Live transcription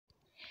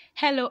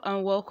Hello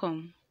and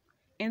welcome.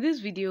 In this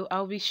video,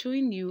 I'll be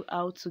showing you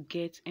how to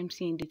get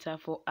MTN data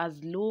for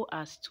as low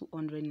as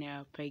 200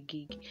 naira per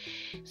gig.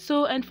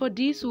 And for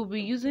this, we'll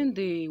be using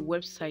the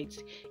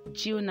website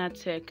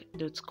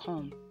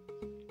geonatech.com.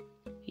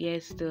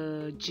 Yes,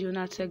 the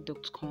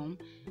geonatech.com,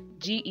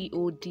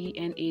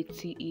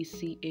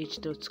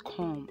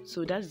 geodnatech.com.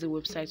 So that's the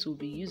website we'll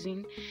be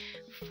using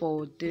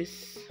for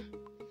this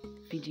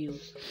video.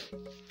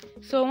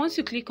 So once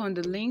you click on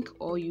the link,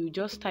 or you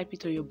just type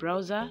it on your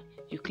browser,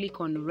 you click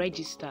on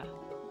register.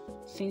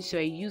 Since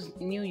you're a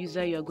new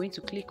user, you are going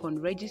to click on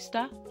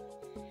register.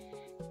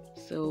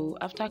 So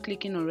after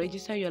clicking on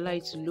register, you allow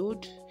it to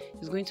load.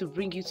 It's going to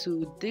bring you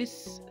to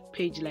this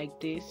page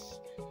like this.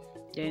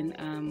 Then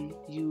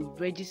you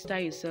register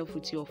yourself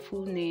with your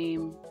full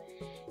name.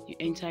 You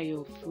enter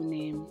your full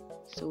name.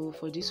 So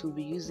for this, we'll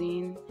be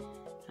using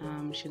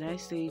should I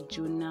say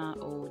Jonah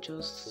or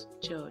just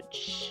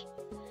George?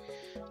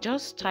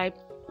 Just type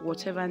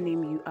whatever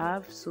name you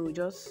have. So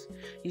just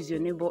use your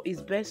name, but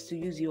it's best to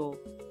use your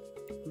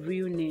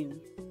real name.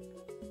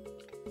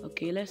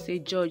 Okay, let's say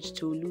George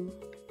Tolu.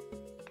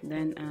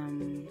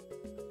 Then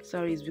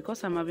sorry, it's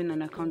because I'm having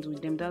an account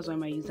with them, that's why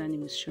my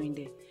username is showing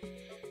there.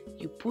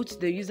 You put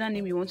the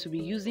username you want to be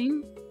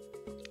using,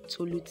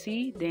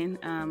 Toluti, then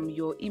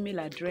your email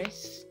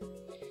address.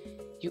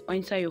 You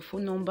enter your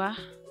phone number.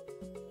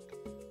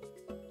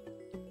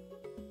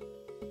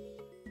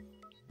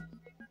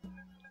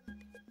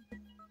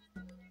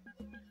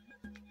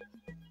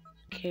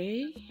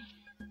 Okay,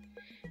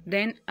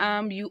 then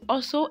you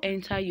also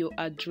enter your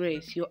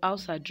address, your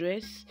house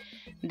address.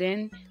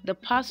 Then the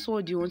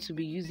password you want to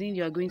be using,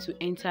 you are going to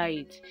enter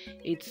it.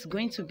 It's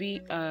going to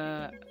be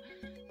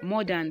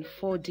more than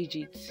 4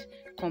 digits,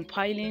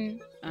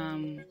 compiling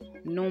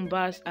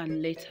numbers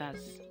and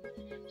letters.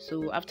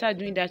 So after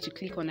doing that, you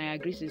click on I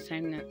agree to the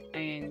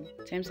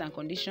terms and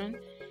condition,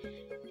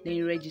 then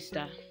you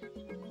register.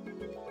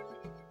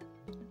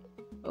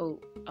 Oh,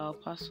 our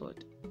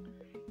password.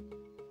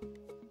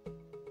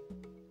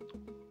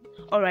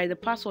 Alright, the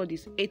password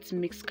is 8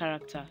 mixed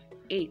character.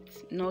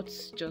 8, not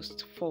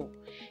just 4.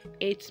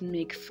 8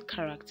 mixed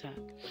character.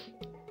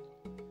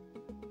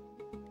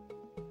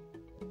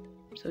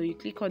 So you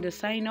click on the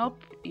sign up,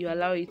 you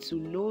allow it to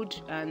load,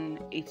 and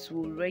it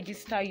will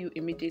register you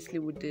immediately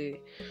with the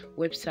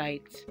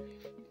website.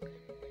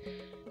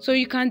 So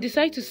you can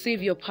decide to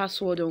save your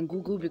password on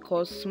Google,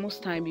 because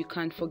most time you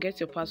can forget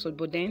your password,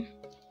 but then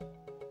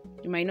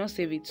you might not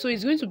save it. So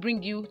it's going to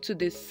bring you to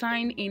the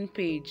sign in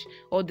page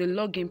or the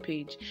login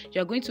page.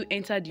 You're going to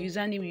enter the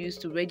username you used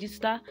to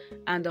register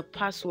and the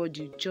password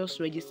you just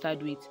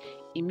registered with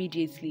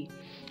immediately.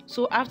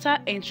 So after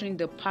entering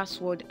the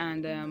password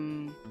and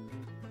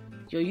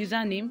your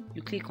username,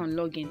 you click on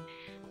login.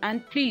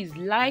 And please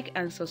like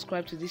and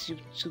subscribe to this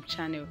YouTube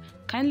channel.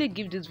 Kindly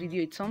give this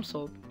video a thumbs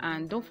up,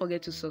 and don't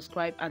forget to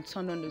subscribe and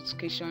turn on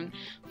notification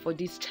for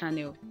this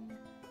channel.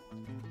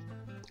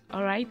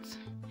 Alright,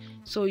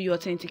 so you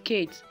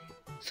authenticate.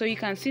 So you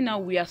can see now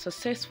we are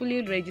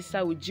successfully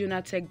registered with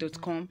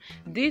geonatech.com.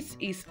 This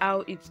is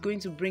how it's going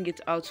to bring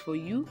it out for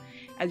you.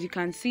 As you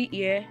can see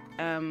here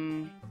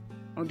on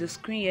the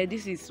screen here,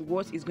 this is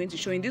what is going to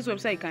show. In this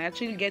website, you can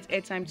actually get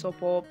airtime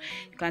top up,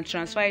 you can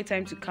transfer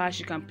airtime to cash,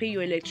 you can pay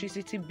your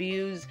electricity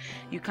bills,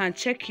 you can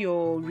check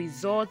your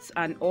results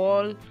and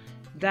all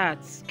that,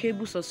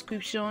 cable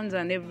subscriptions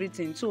and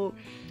everything. So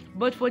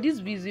but for this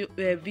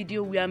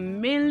video, we are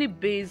mainly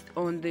based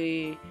on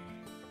the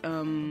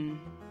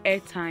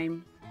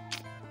airtime,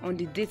 on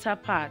the data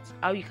part,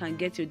 how you can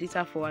get your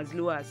data for as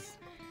low as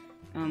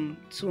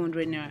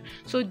 200 naira.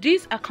 So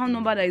this account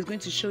number that is going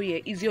to show here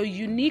is your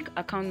unique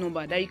account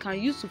number that you can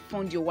use to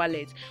fund your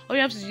wallet. All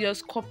you have to do is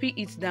just copy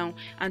it down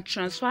and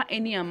transfer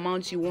any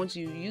amount you want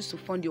to use to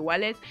fund your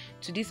wallet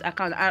to this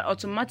account, and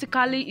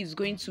automatically is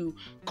going to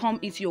come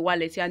into your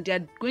wallet, and they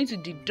are going to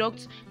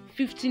deduct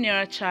 15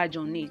 naira charge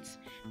on it,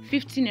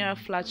 15 naira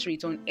flat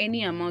rate on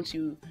any amount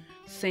you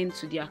send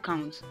to the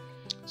account.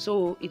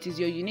 So it is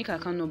your unique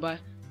account number.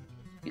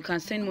 You can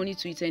send money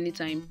to it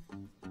anytime,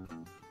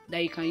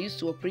 that you can use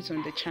to operate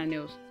on the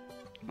channels,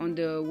 on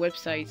the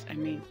website, I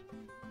mean.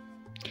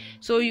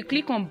 So you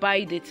click on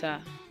buy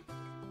data.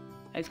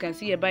 As you can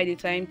see here, buy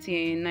data,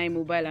 MTN, 9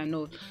 mobile and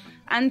all.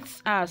 And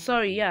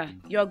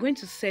you are going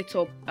to set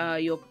up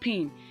your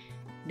PIN,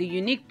 the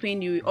unique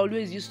PIN you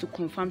always use to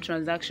confirm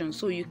transactions.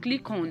 So you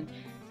click on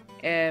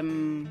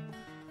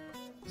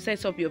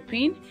set up your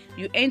PIN.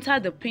 You enter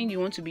the PIN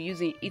you want to be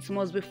using. It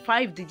must be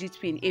 5-digit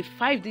PIN, a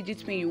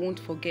 5-digit PIN you won't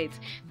forget.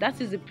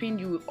 That is the PIN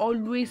you will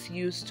always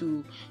use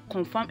to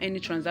confirm any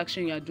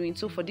transaction you are doing.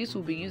 So for this,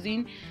 we'll be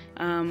using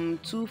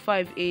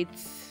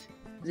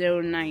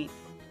 25809.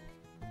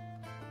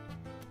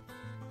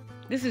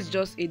 This is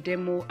just a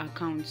demo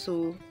account.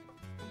 So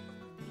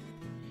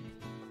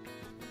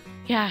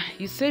yeah,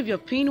 you save your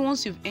PIN.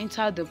 Once you've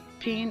entered the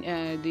PIN,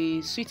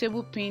 the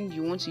suitable PIN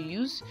you want to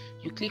use,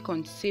 you click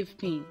on save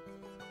PIN,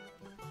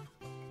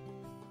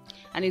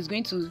 and it's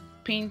going to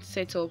PIN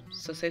setup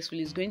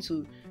successfully. It's going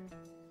to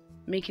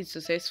make it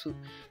successful.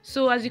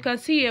 So as you can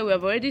see here, we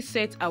have already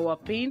set our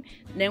pin.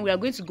 Then we are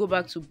going to go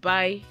back to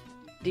buy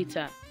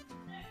data,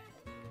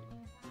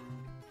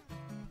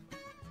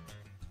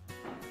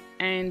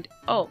 and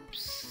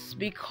oops,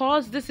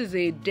 because this is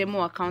a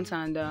demo account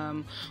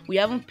and we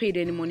haven't paid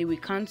any money, we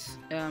can't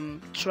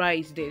try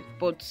it there.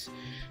 But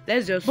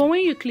let's just, but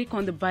when you click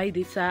on the buy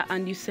data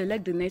and you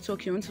select the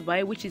network you want to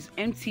buy, which is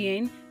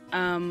MTN,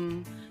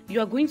 you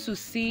are going to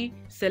see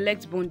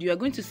select bond. You are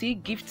going to see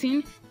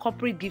gifting,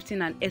 corporate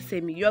gifting, and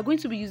SME. You are going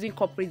to be using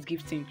corporate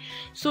gifting.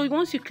 So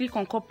once you click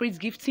on corporate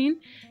gifting,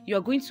 you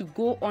are going to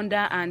go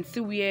under and see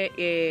where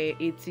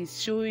it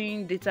is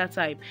showing data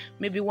type,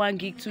 maybe 1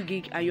 gig, 2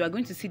 gig, and you are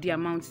going to see the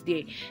amounts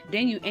there.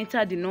 Then you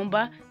enter the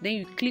number, then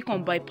you click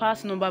on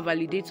bypass number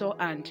validator,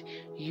 and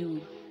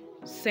you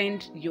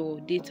send your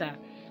data.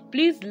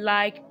 Please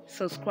like,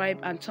 subscribe,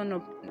 and turn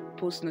up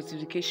post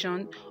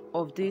notification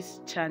of this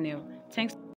channel. Thanks.